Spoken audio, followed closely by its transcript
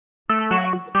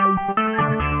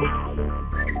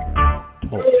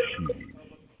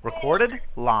Recorded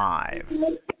live.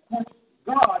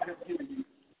 God has given you.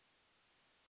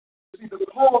 See, the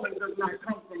calling does not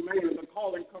come from man. The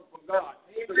calling comes from God.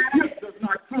 The gift does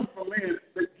not come from man.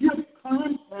 The gift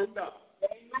comes from God.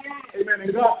 Amen.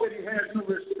 And God said he has no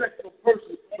respect for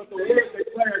persons, but the word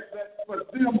declares that for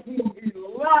them whom he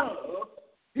loves,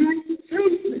 he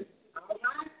chases.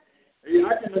 Hey,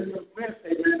 I can confess,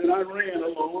 amen, that I ran a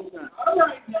long time. All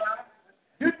right, now.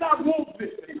 Did not want this,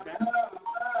 amen.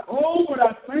 Oh, but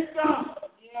I thank God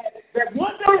that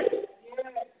one day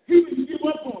he didn't give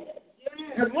up on me.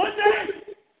 And one day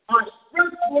I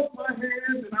stretched forth my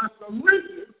hands and I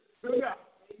surrendered to God.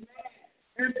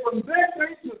 And from that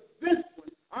day to this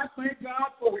one, I thank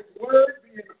God for his word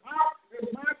being out in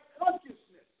my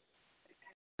consciousness.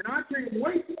 And I can't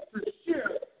wait to share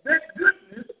that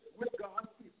goodness with God's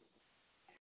people.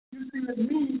 You see, it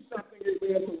means something,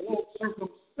 amen, to walk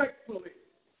circumspectly.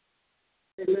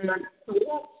 Amen. To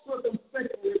walk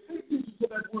circumspectly, pay attention to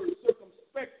that word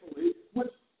circumspectly,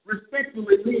 which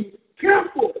respectfully means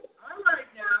careful. All right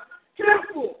now.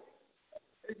 Careful.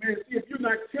 Amen. See, if you're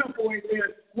not careful,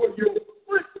 amen, where your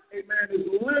foot, amen, is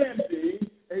landing,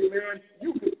 amen,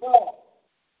 you can fall.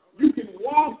 You can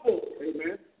waffle,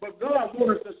 amen. But God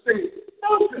wants us to stay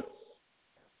focused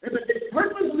and to be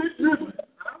purposely driven.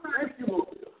 Thank you,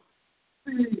 Lord.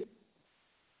 See,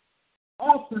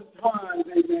 oftentimes,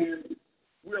 amen,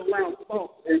 we allow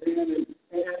thoughts, amen,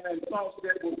 and thoughts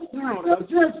that will cloud our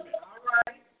judgment. All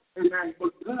right. Amen.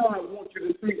 But God wants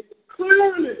you to think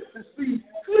clearly, to see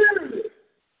clearly.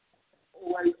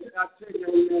 Oh, I tell you,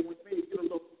 amen, when things get a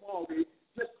little foggy,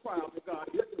 just cry out to God.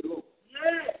 Yes, Lord.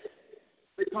 Yes.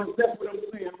 Because that's what I'm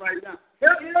saying right now.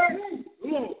 Help me,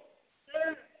 Lord.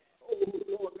 Yes. Oh,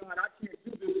 Lord God, I can't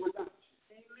do this without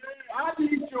you. Amen. I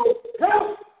need your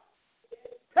help.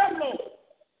 Help, Lord.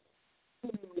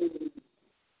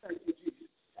 Thank you, Jesus.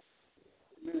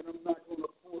 Man, I'm not going to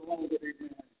prolong it,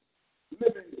 amen.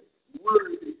 Living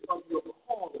worthy of your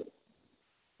calling.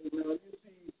 Amen. You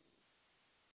see,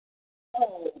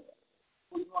 Paul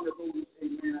was one of those,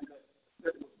 amen,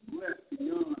 that was blessed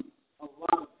beyond a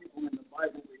lot of people in the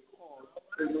Bible because,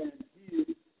 amen,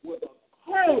 he was a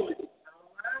calling.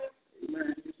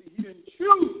 Amen. You see, he didn't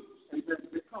choose, amen, to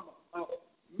become a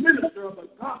minister of the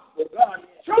gospel. God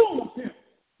chose him.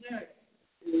 Yes.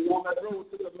 On that road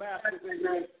to Damascus,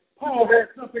 amen, Paul had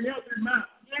something else in mind.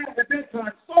 Yes. At that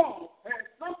time, Saul had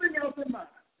something else in mind.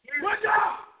 Yes. Good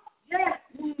job! Yes!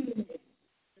 You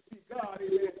see, God,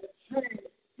 amen, changed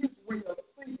his way of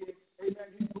thinking, amen.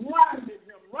 He blinded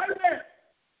him right there.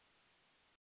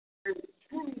 And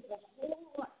changed his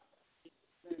whole life.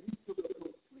 And he took a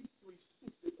complete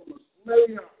 360 from a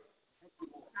slayer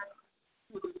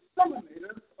to the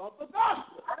disseminator of the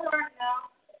gospel. All right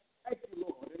now. Thank you,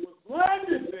 Lord. And was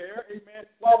blinded there, amen,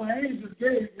 while the angels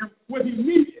gave him what he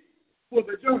needed for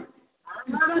the journey.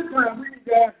 Sometimes we need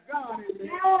to ask God, amen,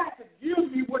 to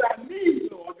give me what I need,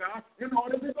 Lord God, in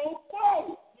order to go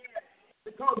forward.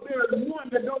 Because there is one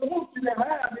that don't want you to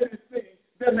have anything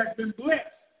that has been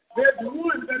blessed. There's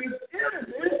one that is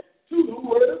enemy to the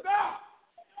word of God.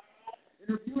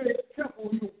 And if you ain't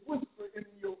careful, he'll whisper in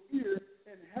your ear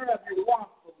and have you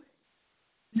waffling.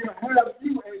 He'll have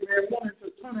you, amen, wanting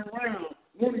to turn around,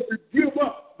 wanting to give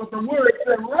up. But the word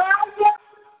said, rise up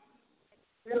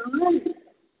and leave.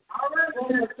 All right, we're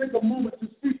going to take a moment to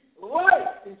speak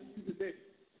life into you today.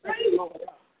 Thank you, Lord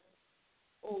God.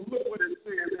 Oh, look what it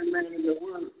says, amen, in the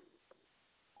word.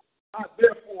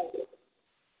 Therefore,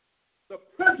 the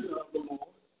presence of the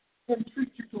Lord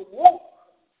entreat you to walk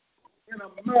in a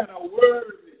manner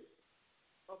worthy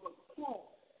of a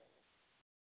call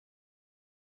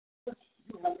which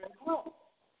you have been called.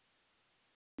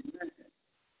 Amen.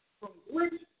 From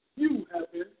which you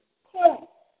have been called.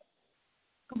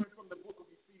 Coming from the book of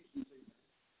Ephesians, amen,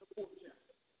 the 4th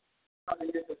chapter. I can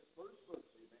get the first verse,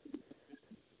 amen.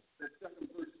 The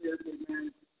second verse says,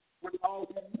 amen, with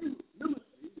all humility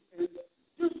and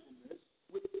gentleness,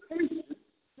 with patience,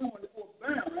 showing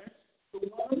forbearance to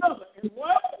one another. And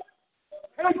what?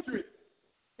 Hatred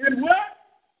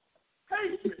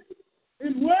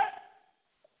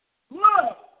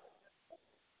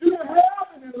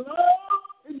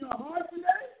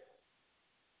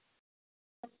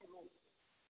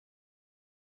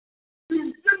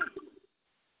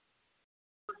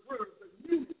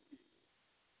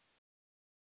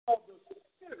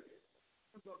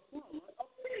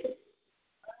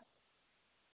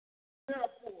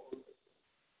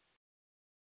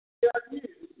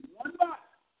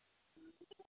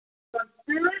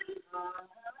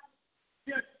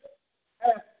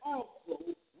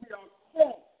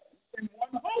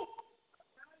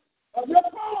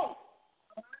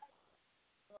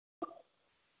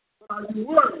be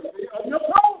worthy of your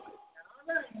calling.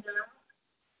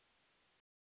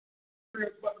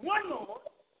 There's but one Lord,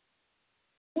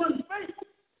 one faith.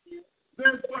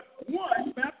 There's but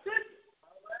one baptism.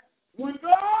 One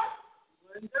God,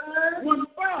 one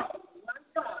Father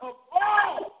of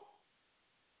all.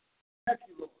 Thank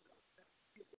you, Lord.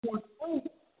 One over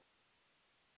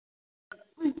and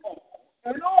through all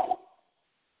and all.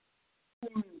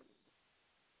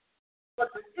 But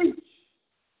to each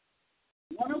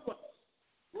one of us,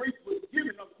 grace was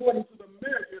given according to the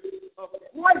measure of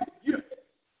Christ's gift.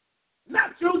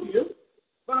 Not your gift,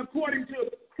 but according to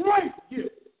Christ's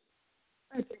gift.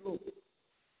 Thank you, Lord.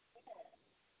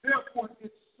 Therefore,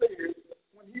 it says,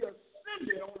 when he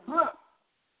ascended on high,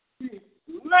 he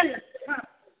laid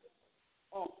captive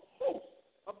a host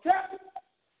of captives,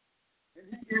 and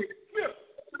he gave gifts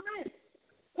to men.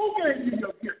 Who gave you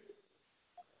your gift?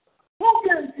 Who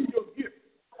gave you your gift?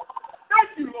 Thank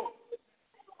you, Lord,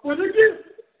 for the gift.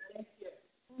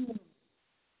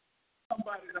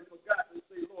 Somebody that forgot to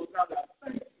say, Lord God, I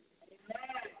thank you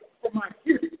for my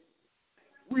gift.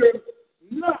 We're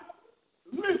not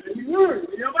living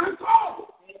worthy of our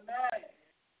call. Amen.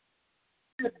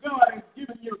 If God has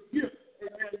given you a gift,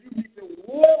 amen, you need to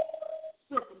walk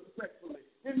circumspectly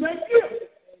in that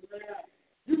gift. Amen.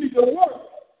 You need to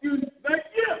work in that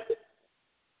gift.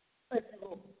 Thank you,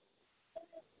 Lord.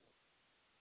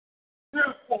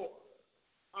 Therefore,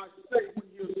 I say, when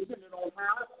you're sitting on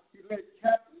high, he led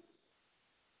captive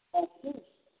a host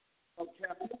of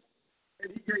captives, and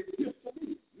he gave gifts to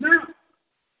me. Now,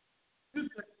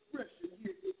 this expression, he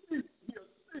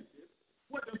ascended,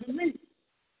 what does it mean?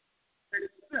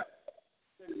 Except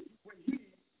that when he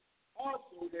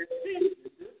also had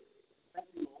ascended, thank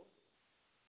you, Lord.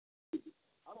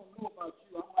 I don't know about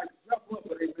you, I might jump up,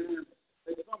 but amen,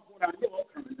 at some point I know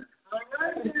I'm coming down. All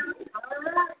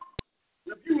right.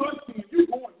 If you ascend,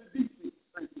 you're going to DC,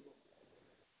 thank you, Lord.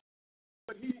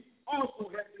 But he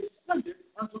also had descended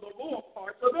unto the lower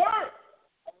parts of the earth.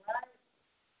 All right.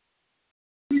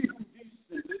 He who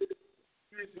descended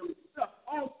is himself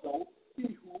also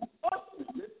he who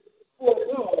ascended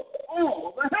above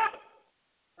all the heavens,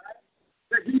 right?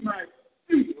 That he might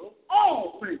fill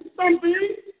all things.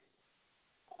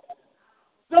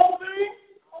 Something,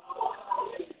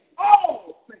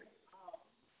 all things.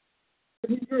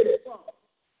 And he gave some.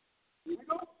 Here we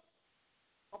go.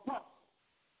 Apostle.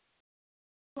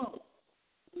 Some.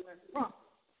 And prophet.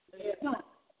 And some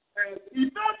as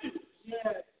evangelists.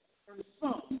 Yes. And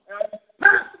some as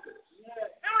pastors. Yes.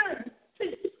 And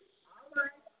teachers. All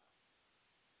right.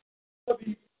 For the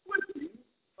equipping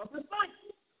of the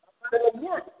saints. For the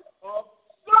work of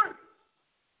service.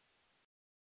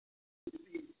 You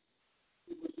see,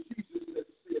 it was Jesus that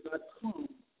said, I come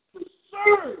to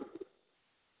serve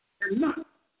and not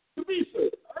to be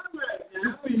served.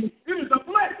 You see, it is a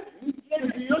blessing to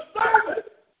be a servant.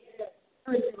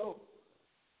 Thank you, Lord.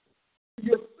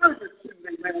 Your service in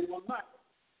the man will not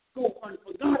go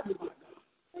unforgotten by God.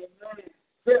 Amen.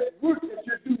 That work that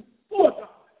you do for God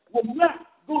will not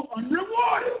go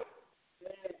unrewarded.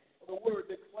 Amen. The word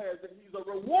declares that he's a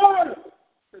rewarder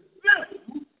to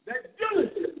them that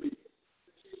diligently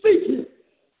seek him.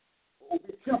 Oh,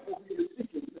 be careful who you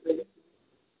seek him today.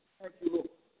 Thank you, Lord.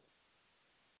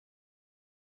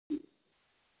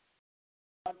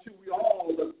 Until we all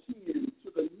attend to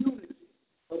the unity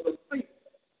of the faith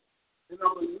and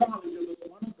of the knowledge of the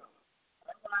Son of God,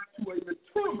 to a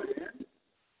mature man,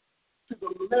 to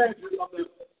the measure of the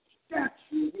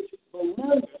stature which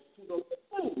belongs to the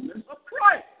fullness of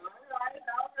Christ.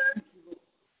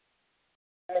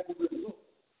 As a result,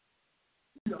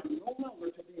 we are no longer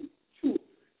to be children,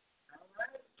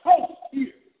 tossed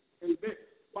here and there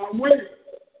by waves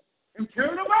and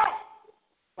carried about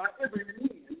by every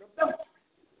wind of doctrine,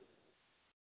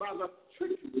 by the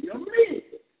trickery of men,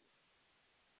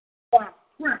 by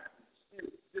craftiness and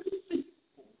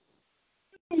deceitful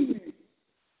scheming.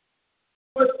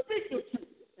 But speak the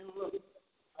truth in love.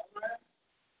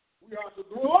 We are to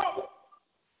grow up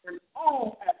in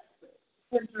all aspects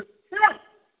into Him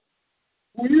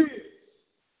who is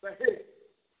the head,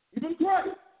 even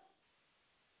Christ,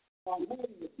 by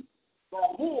whom the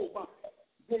whole body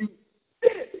being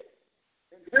fitted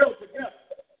and held together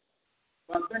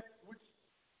by that which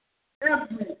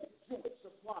every joint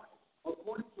supplies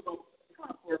according to the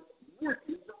proper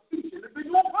workings of each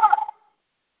individual part,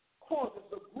 causes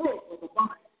the growth of the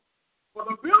body for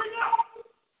the building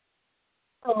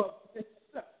up of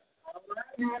itself.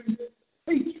 In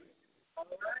hatred.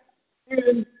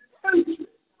 In hatred.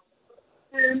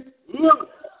 In love.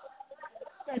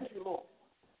 Thank you, Lord.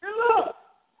 In love.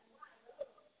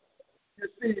 You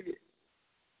see,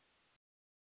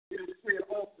 it is said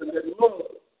often that love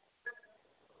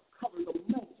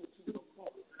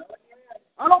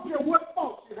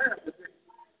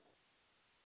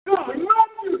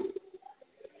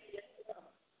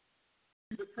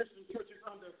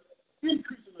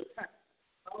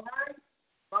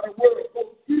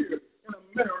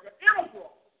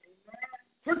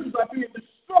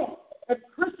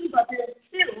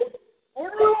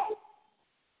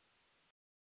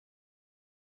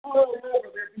all over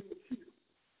they're being killed.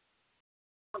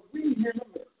 But we here in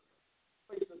America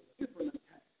face a different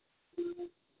attack.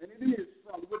 And it is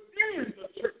from within the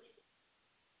church.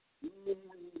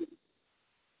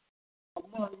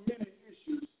 Among many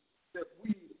issues that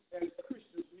we as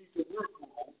Christians need to work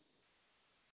on,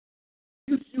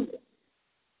 this unity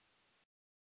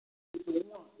is the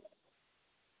one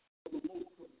of the most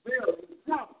prevailing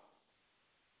problems.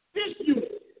 This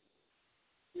unity,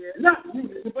 not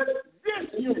unity, but this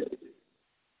unity.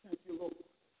 Thank you, Lord.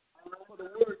 For the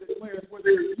word declares where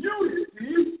there is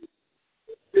unity,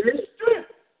 there is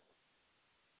strength.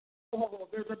 Oh,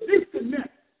 there's a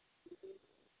disconnect.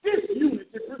 This unity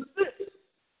persists.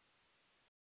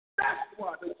 That's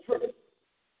why the church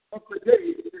of today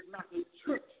is not the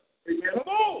church, amen, of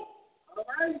old. All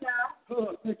right now.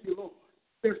 Oh, thank you, Lord.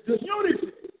 There's disunity.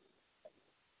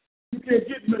 You can't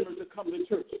get members to come to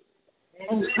church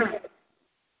on time.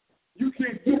 You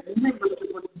can't get members to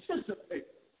participate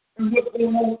in what's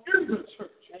going on in the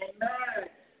church. Amen.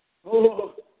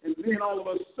 Oh, and then all of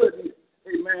a sudden,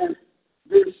 amen,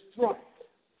 there's strife.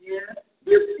 Yeah.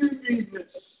 There's unioness.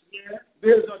 Yeah.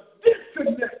 There's a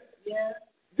disconnect. Yeah.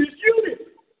 Disunity.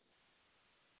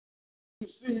 You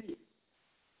see,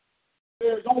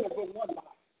 there's only but one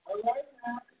body. All right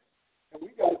now. And we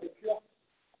got to be careful.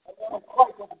 And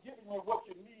Christ is giving you what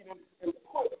you need and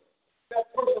put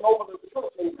that person over the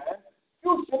church, amen.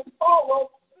 You should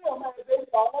follow them as they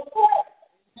follow Christ.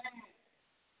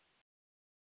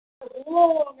 As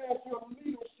long as your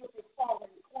leadership is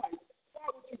following Christ, why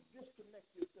would you disconnect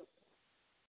yourself?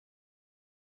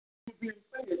 You're being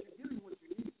fed, you're getting what you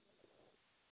need.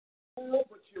 Oh,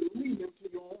 but you're leaning to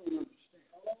your own understanding.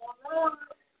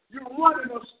 You're running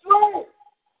astray.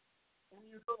 And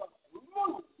you're going to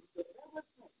lose the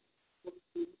everything that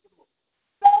you need to move.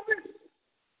 Stop it!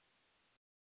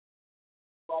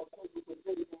 I'll tell you the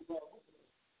day when God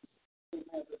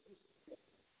has a disconnect.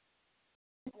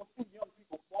 People see young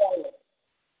people falling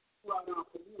throughout our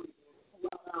community,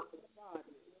 throughout our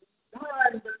society,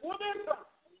 dying before their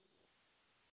time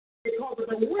because of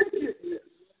the wickedness,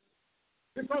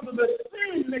 because of the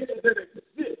sin nature that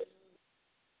exists.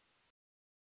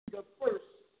 The first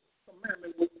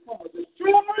commandment was promised: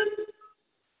 children,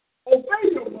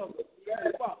 obey your mother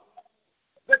and father,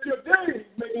 that your days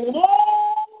may be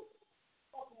long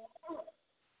upon earth.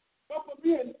 But for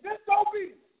being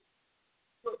disobedient,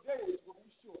 your days will be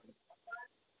short.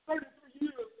 33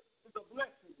 years is a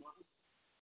blessing, man.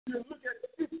 When you look at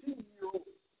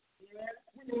 15-year-olds,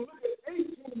 when you look at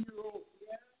 18-year-olds,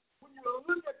 when you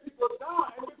look at people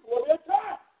dying before their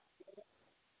time,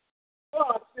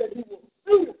 God said He will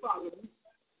beautify with me.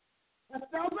 That's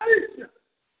salvation.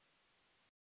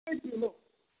 Thank you, Lord.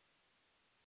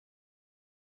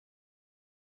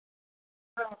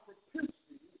 Our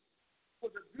propensity for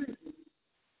the vision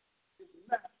is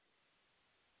natural.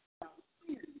 Our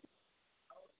sin.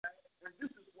 And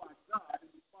this is why God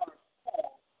inspires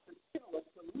Paul to tell us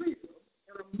to live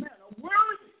in a manner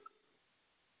worthy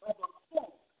of the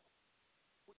call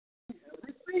which we have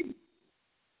received.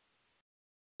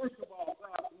 First of all,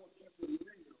 God wants you to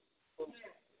live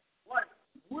a life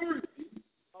worthy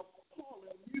of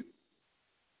calling you.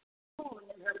 Calling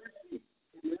you have received.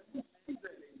 Amen. We see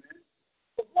that, amen.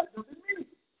 But what does it mean?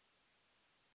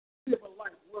 Live a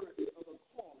life worthy of the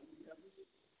calling you have received.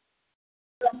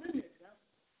 There are many examples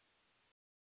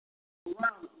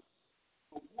around us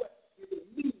of what it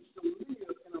means to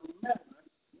live in a manner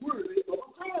worthy of a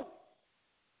calling.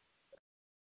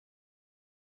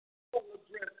 We'll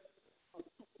address a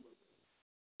couple of them.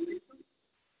 Policeman,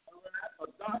 all right, a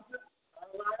doctor,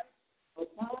 all right, a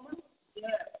farmer.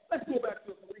 Yeah. Let's go back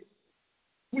to a policeman.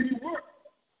 When you work,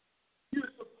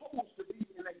 you're supposed to be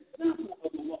an example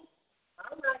of the law.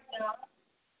 All right now.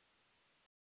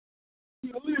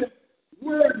 You live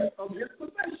worthy of his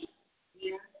profession.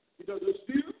 Yeah. He doesn't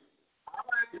steal. All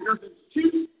right. He doesn't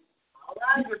cheat. All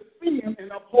right. He defends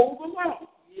and upholds the law.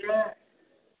 Yeah.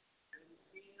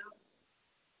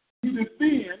 He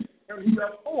defends and he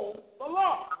upholds the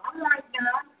law. All right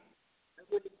now. And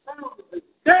when he tells us,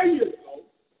 there you go,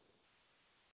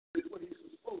 is what he's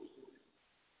supposed to do.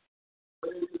 But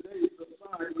in today's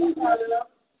society,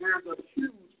 there's a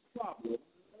huge problem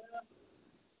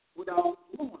with our law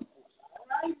enforcement. All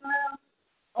right now.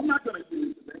 I'm not going to get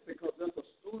into that because that's a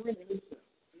story in itself.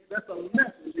 That's a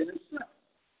message in itself.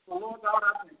 So, Lord God,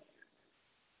 I thank you.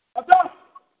 A doctor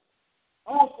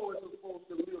also is supposed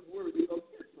to live worthy of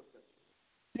his profession.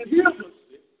 He heals the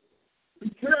sick. He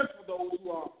cares for those who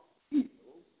are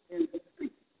evil and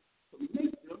sick to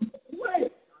make them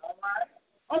well. All right.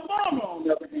 A farmer, on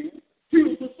the other hand,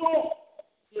 tills the soil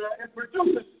and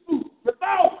produces food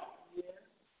without.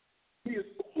 He is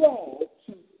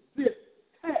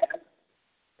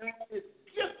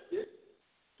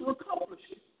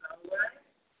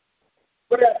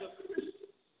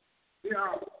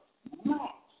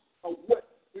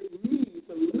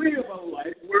a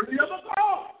life worthy of a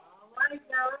call. All right,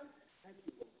 now. Thank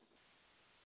you, Lord.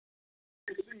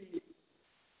 You see,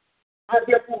 I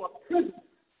therefore a prisoner,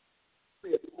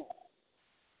 said Paul,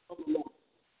 of the Lord,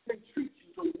 can treat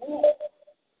you to walk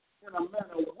in a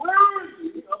manner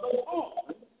worthy of the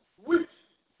Lord, which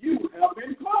you have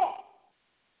been called.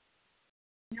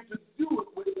 You to do it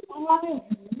with all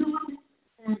humility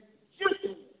and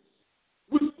gentleness,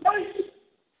 with patience,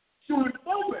 showing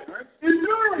forbearance,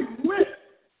 enduring with.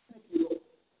 Thank you, Lord.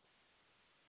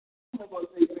 Some of us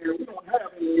say, man, we don't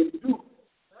have any endurance.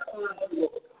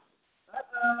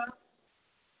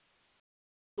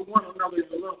 To one another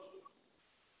in love.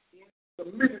 The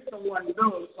minute someone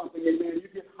does something, amen, you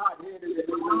get hot-headed and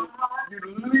you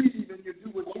leave and you do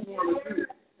what you want to do.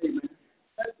 Amen.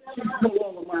 She's no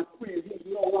longer my friend. He's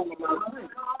no longer my friend.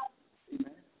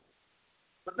 Amen.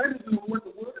 But that isn't what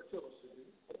the word tells us to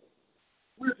do.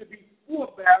 We're to be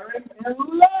forbearing and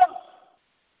love.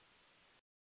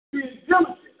 Being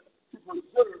diligent to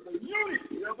preserve the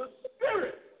unity of the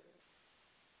Spirit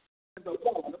and the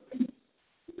bond of peace.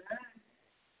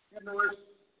 You know, it's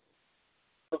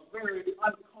a very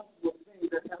uncomfortable thing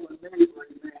to have a neighbor,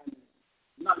 man,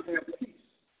 not have peace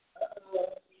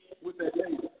with that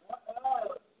neighbor.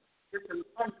 It's an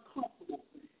uncomfortable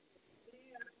thing.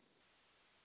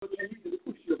 But you need to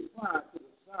push your pride to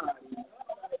the side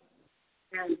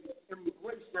and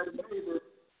embrace that neighbor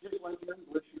just like you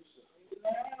embrace yourself.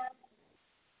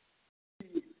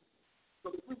 See,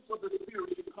 the fruits of the Spirit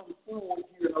should come forward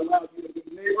here and allow you to be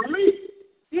neighborly.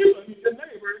 Even if your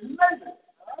neighbor is neighbor.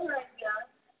 All right,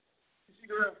 guys. You see,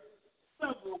 there are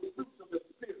several fruits of the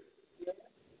Spirit. Yeah.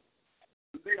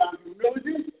 They are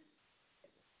humility,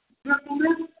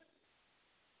 gentleness,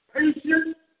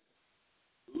 patience,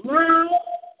 love,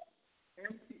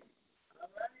 and peace.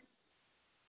 All right?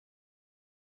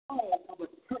 All for the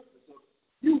purpose of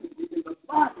unity in the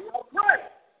body of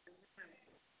Christ.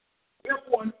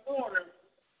 Therefore, in order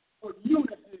for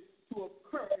unity to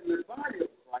occur in the body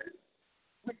of Christ,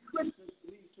 we Christians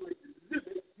need to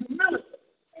exhibit humility,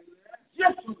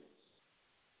 gentleness,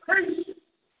 patience,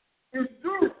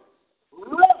 endurance,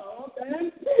 love,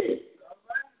 and peace.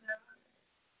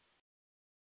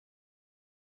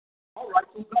 All right,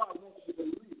 so God wants you to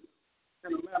live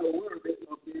in a manner worthy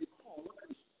of being called a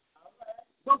Christian.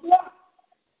 But why?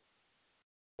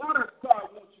 Why does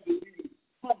God want you to be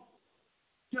humble,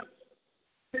 gentle,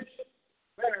 patient,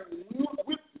 bearing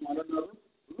with one another,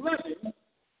 loving,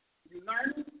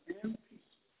 united, and peaceful?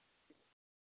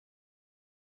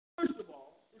 First of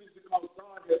all, it is because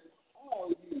God has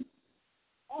called you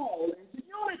all into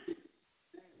unity.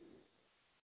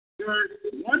 There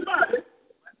is one body,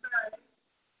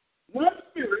 one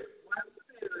spirit,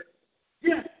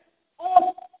 yes,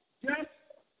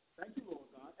 thank you, Lord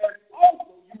God, and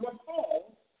also you are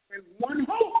called in one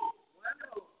hope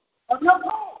of your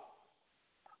call.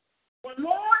 One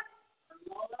Lord,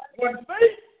 one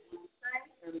faith,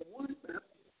 and one baptism.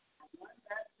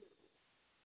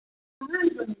 The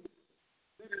reason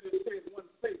that it says one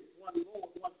faith, one Lord,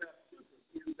 one baptism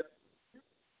is that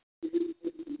it is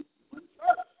in one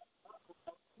church.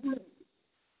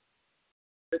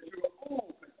 That you are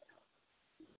all baptized.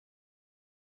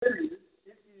 It is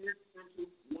into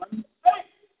one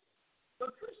faith, the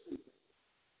Christian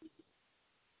faith.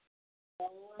 Oh,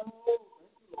 thank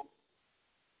you, Lord.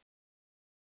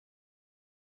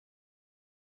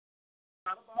 It's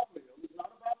not about male, it's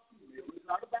not about female, it's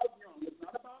not about young, it's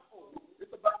not about old.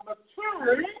 It's about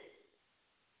maturing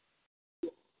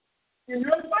in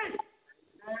your faith.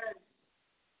 And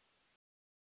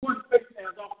one faith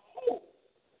as a whole,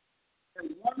 and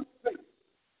one faith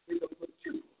in the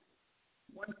mature.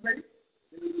 One faith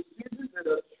in the decisions that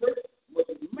a church was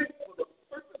made for the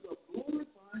purpose of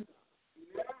glorifying God.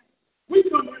 Amen. We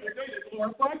come here today to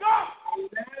glorify God.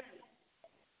 Amen.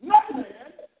 Not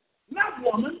man, not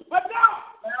woman, but God.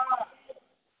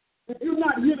 If you're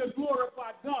not here to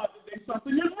glorify God today,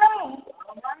 something is wrong.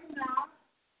 All right now.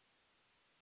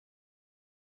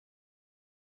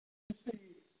 You see,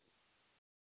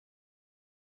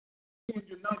 being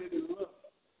united in love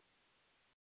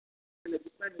and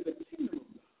expanding the kingdom of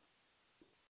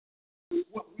God is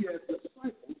what we as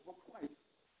disciples of Christ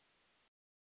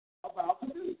are about to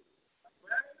do.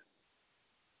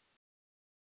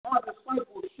 Our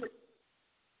discipleship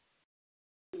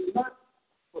is not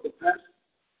for the pastor.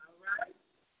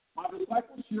 My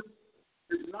discipleship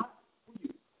is not for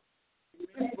you.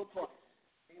 It's for Christ.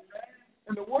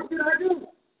 And the work that I do,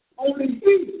 only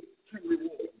He can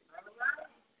reward.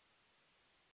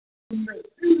 And the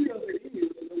beauty of it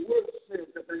is, and the word says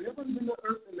that the heavens and the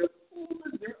earth and the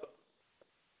fullness thereof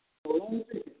belong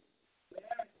to Him.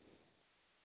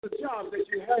 The job that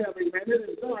you have, amen. It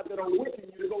is God that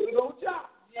awakened you to go to those jobs.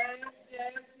 Yes.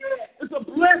 It's a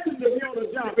blessing to be on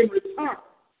a job in return.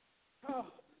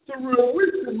 To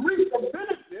reap the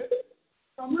benefit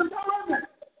from retirement.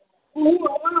 Who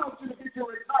allows you to get your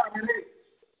retirement age?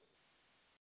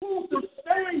 Who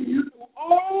sustain you through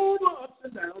all the ups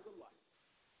and downs of life?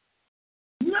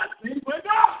 Nothing but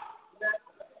God.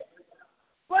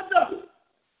 But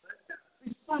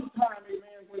see, sometimes,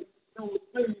 amen, when those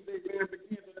things, amen,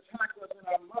 begin to attack us in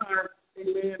our mind,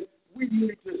 amen, we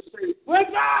need to say,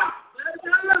 but God!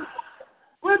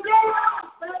 But God!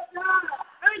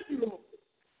 Thank you, Lord.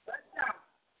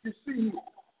 You see,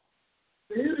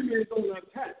 the enemy is on the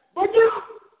attack. But God!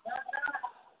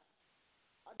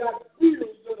 I got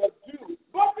bills that are due.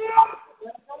 But God!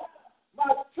 My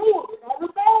children are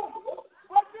rebelling.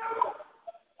 But God!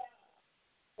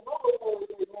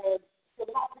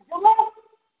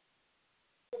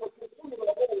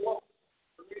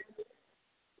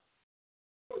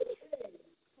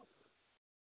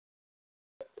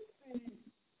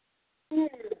 Fear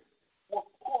will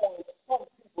cause some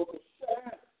people to shut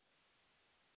up.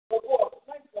 But for the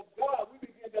thanks of God, we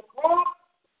begin to cry,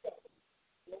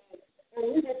 and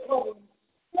we become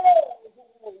souls who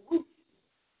will reach.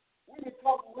 We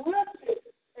become lifted,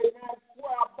 amen,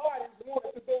 where our bodies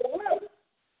wanted to go live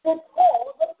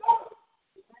because of God.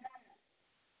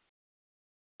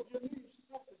 If you need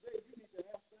strength today, you need to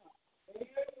ask God.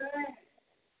 Amen.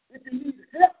 If you need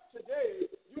help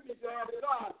today, you need to ask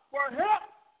God for help.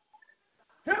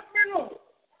 Help me, Lord.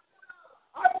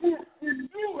 I can't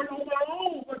endure it on my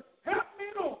own, but help me,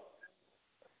 Lord.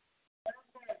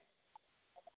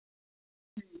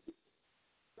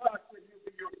 God said you'll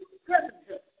be your present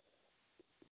help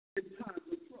in times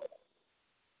of trouble.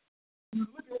 You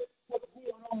look at what's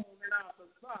going on in our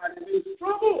society, there's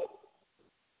trouble.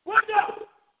 What up?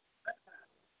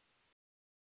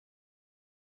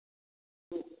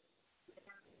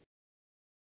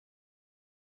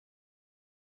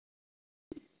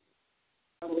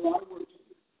 We have a lot of work to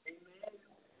do. Amen.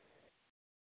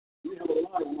 We have a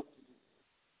lot of work to do.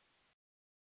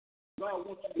 God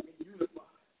wants you to be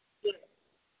unified. Yes.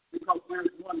 Because there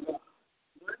is one God.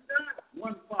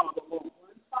 One Father, Lord.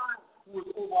 Who is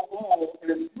over all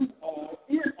and through all,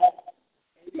 in all.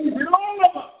 And He's in all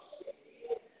of us.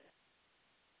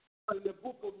 In the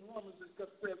book of Romans, it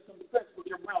just says, confess with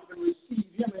your mouth and receive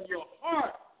Him in your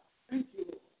heart. Thank you,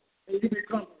 Lord. And you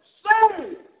become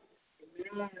saved.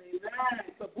 Amen.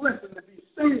 It's a blessing to be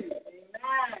saved.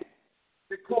 Amen.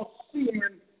 Because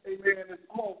sin, amen, is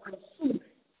all consuming.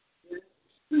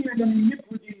 Sin and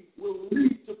iniquity will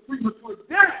lead to premature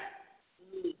death.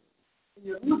 And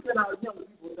you look at our young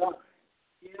people dying.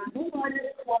 Nobody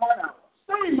is crying out.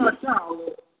 Save my child,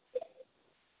 Lord.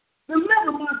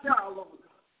 Deliver my child, Lord.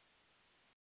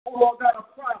 Oh, Lord God,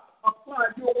 apply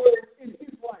your word in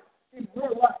his life, in her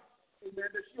life. Amen.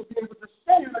 That she'll be able to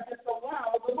stand against the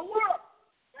wiles of the world.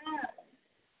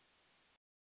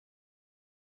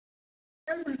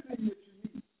 Everything that you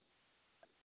need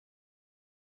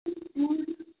is food,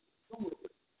 food.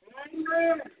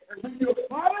 Amen. And when you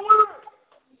apply the word,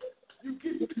 you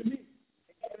get what you need.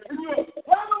 When you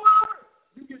apply the word,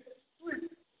 you get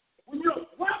strength. When you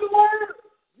apply the word,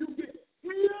 you get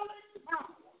healing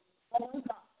power from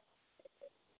God.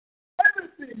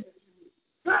 Everything that you need,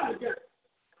 God got it.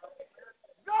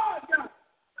 God got it.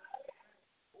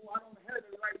 Oh, I don't have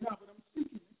it right now, but I'm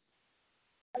speaking it.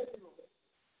 Thank you, Lord.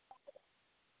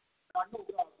 I know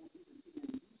God will give it to you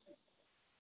in due season.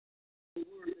 The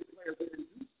word declares that in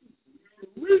due season you shall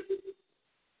reap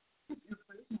if you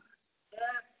faint not.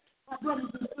 My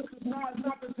brothers and sisters, now is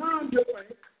not the time to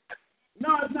faint.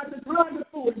 Now is not the time to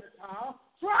throw in the towel.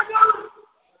 Try God.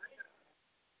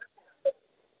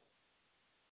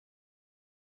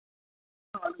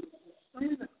 God will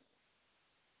sustain us.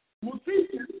 We'll teach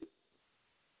you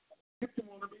if you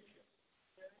want to be kept.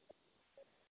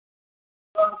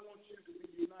 God wants you to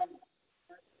be united.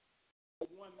 Of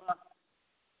one mind,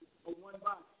 of one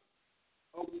body,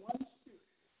 of one spirit,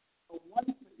 of one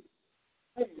faith,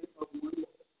 and of one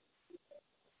Lord.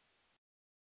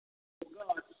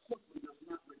 God simply does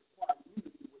not require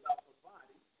unity without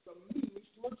providing the means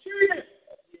to achieve it.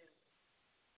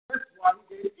 That's why He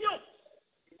gave gifts.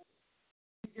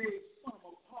 He gave some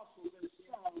apostles and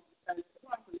some as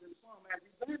prophets and some as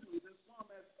evangelists and some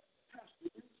as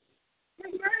pastors. He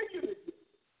gave you the gift.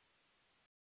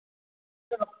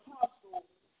 An apostle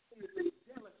is a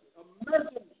delegate, a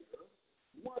messenger,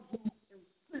 one who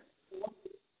insists forth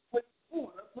with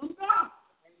order from God.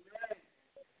 Amen.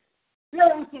 There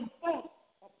are some false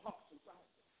apostles out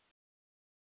there.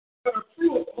 But a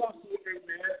true apostle,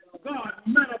 amen, God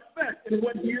manifests in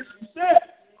what He or she said.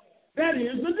 That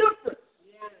is the difference.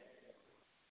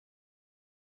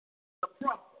 The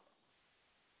prophet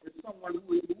is someone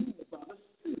who is moved by the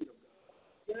Spirit of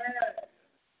God.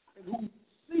 And who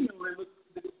seemingly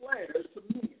declares to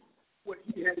men what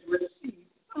he has received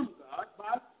from God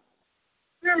by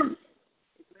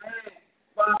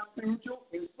spiritual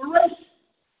inspiration.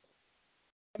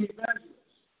 An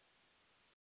evangelist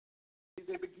is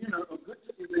a beginner of good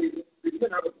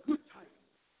type.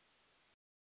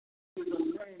 Is a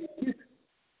name given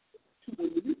to the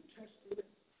New Testament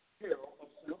herald of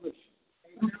salvation.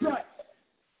 Through Christ,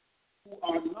 who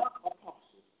are not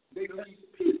apostles, they lead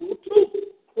people to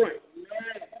Christ.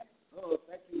 Oh,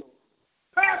 thank you, Lord.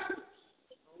 Pastors,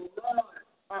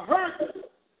 a herdsman,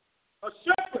 a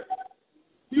shepherd.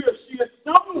 He or she is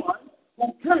someone who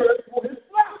cares for his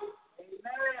flock.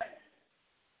 Amen.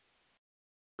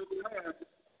 The past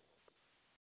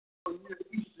from Near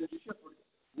Eastern shepherds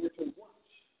were to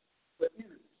watch the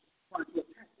enemies trying to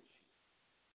attack the sheep,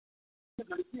 to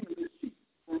defend the sheep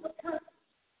from attack.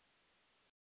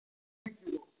 Thank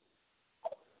you, Lord.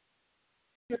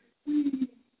 If we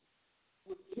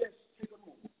would just take a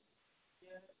moment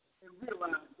and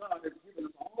realize God has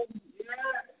given us all we need.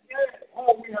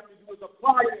 All we have to do is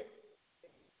apply it.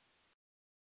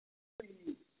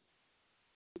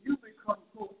 You become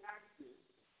so active,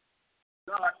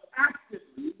 God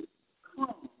actively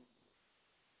comes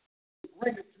to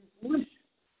bring it to fruition.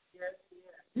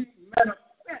 He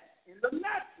manifests in the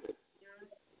natural.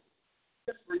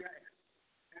 Just for your act.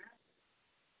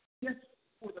 Just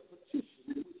for the petition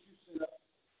in which you set up.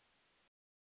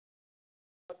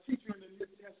 A teacher in the New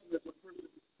Testament is a person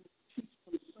who teaches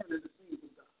concerning the things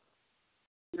of God.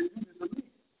 They uses the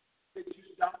means. They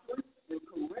teach doctrine and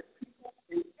correct people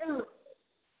in error.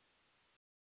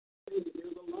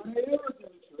 There's a lot of errors in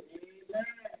the church.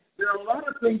 There are a lot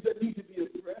of things that need to be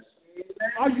addressed.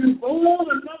 Are you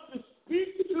bold enough to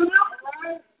speak to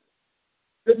them?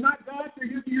 Did not God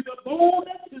give you the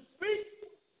boldness to speak?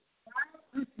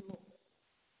 You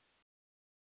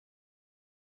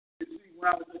see, when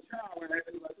I was a child, I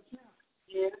acted like a child.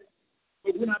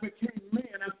 But when I became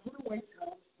man, I put away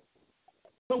child.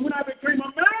 But when I became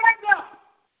a man of God,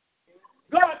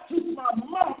 God took my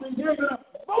mouth and gave it a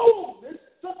boldness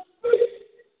to speak.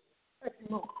 Thank you,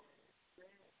 Lord.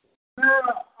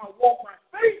 Now I walk by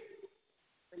faith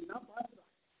and not by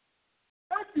sight.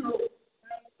 Thank you, Lord.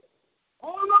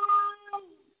 Oh, Lord.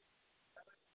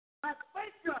 I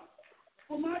thank God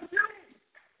for my change.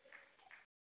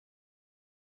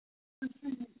 You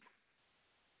see,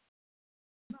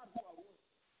 not who I was.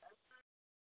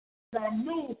 I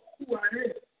know who I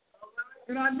am.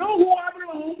 And I know who I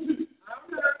belong to.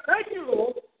 Thank you,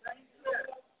 Lord. Thank you,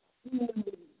 Lord.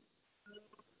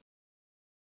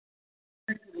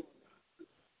 Thank you,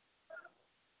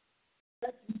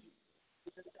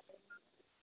 Jesus.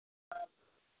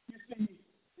 You see,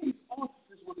 these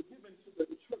offices were given to the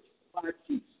church by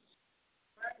Jesus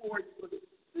for a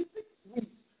specific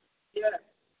reason.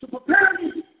 To prepare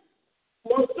you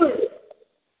for a service.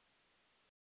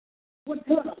 What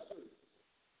kind of service?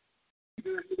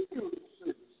 Either a spiritual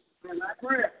service, or like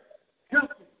prayer,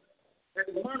 helping,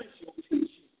 admonishing,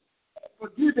 teaching,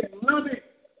 forgiving, loving,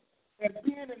 and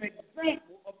being an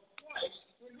example of Christ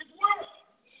in His Word.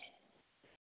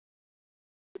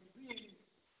 Being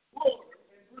glory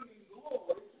and bringing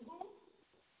glory to who?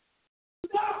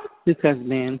 God. This has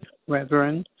been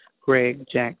Reverend Greg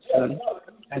Jackson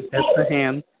at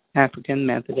Bethlehem African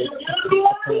Methodist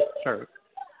Church.